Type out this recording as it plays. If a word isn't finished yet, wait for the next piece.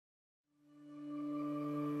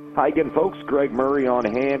Hi again, folks. Greg Murray on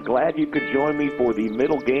hand. Glad you could join me for the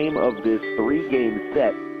middle game of this three-game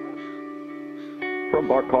set from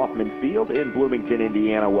Bart Kaufman Field in Bloomington,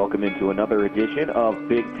 Indiana. Welcome into another edition of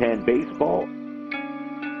Big Ten Baseball.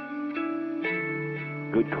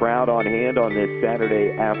 Good crowd on hand on this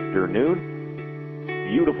Saturday afternoon.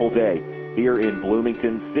 Beautiful day here in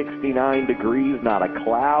Bloomington. 69 degrees, not a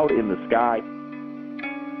cloud in the sky.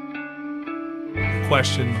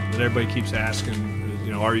 Question that everybody keeps asking,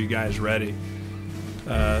 are you guys ready?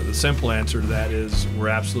 The simple answer to that is we're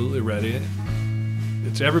absolutely ready.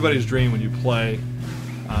 It's everybody's dream when you play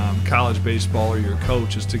college baseball or your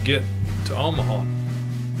coach is to get to Omaha,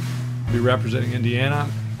 be representing Indiana.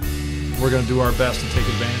 We're going to do our best to take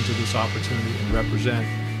advantage of this opportunity and represent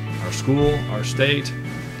our school, our state,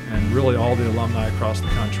 and really all the alumni across the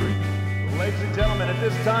country. Ladies and gentlemen, at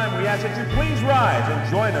this time we ask that you please rise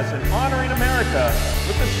and join us in honoring America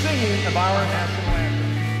with the singing of our national anthem.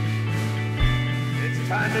 It's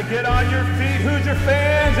time to get on your feet, Hoosier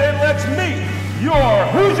fans, and let's meet your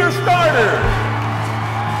Hoosier starters.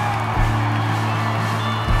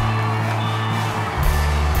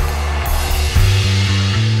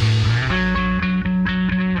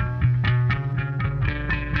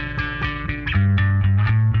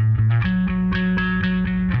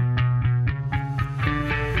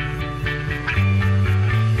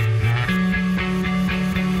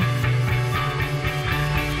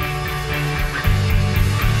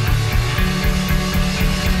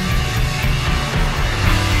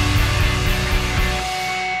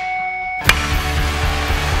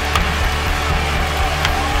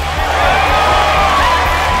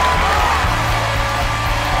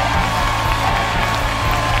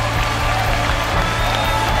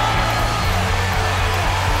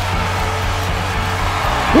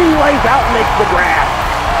 He lays out and makes the grab.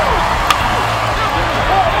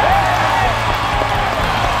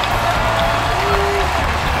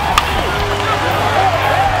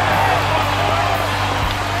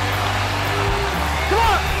 Come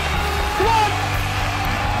on! Come on!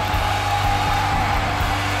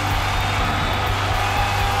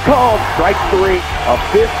 Called strike three. A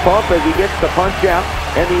fist bump as he gets the punch out,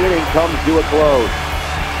 and the inning comes to a close.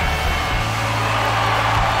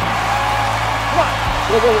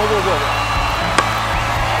 Go.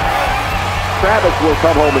 Travis will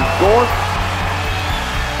come home and score.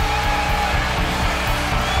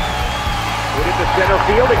 Put it to center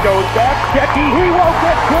field. It goes back. Checky, he won't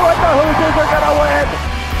get to it. The Hoosiers are going to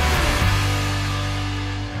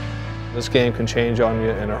win. This game can change on you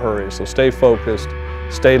in a hurry, so stay focused,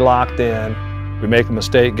 stay locked in. We make a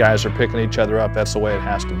mistake, guys are picking each other up. That's the way it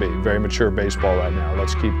has to be. Very mature baseball right now.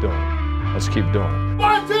 Let's keep doing it. Let's keep doing it.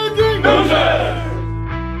 1, 2, 3, Hoosiers!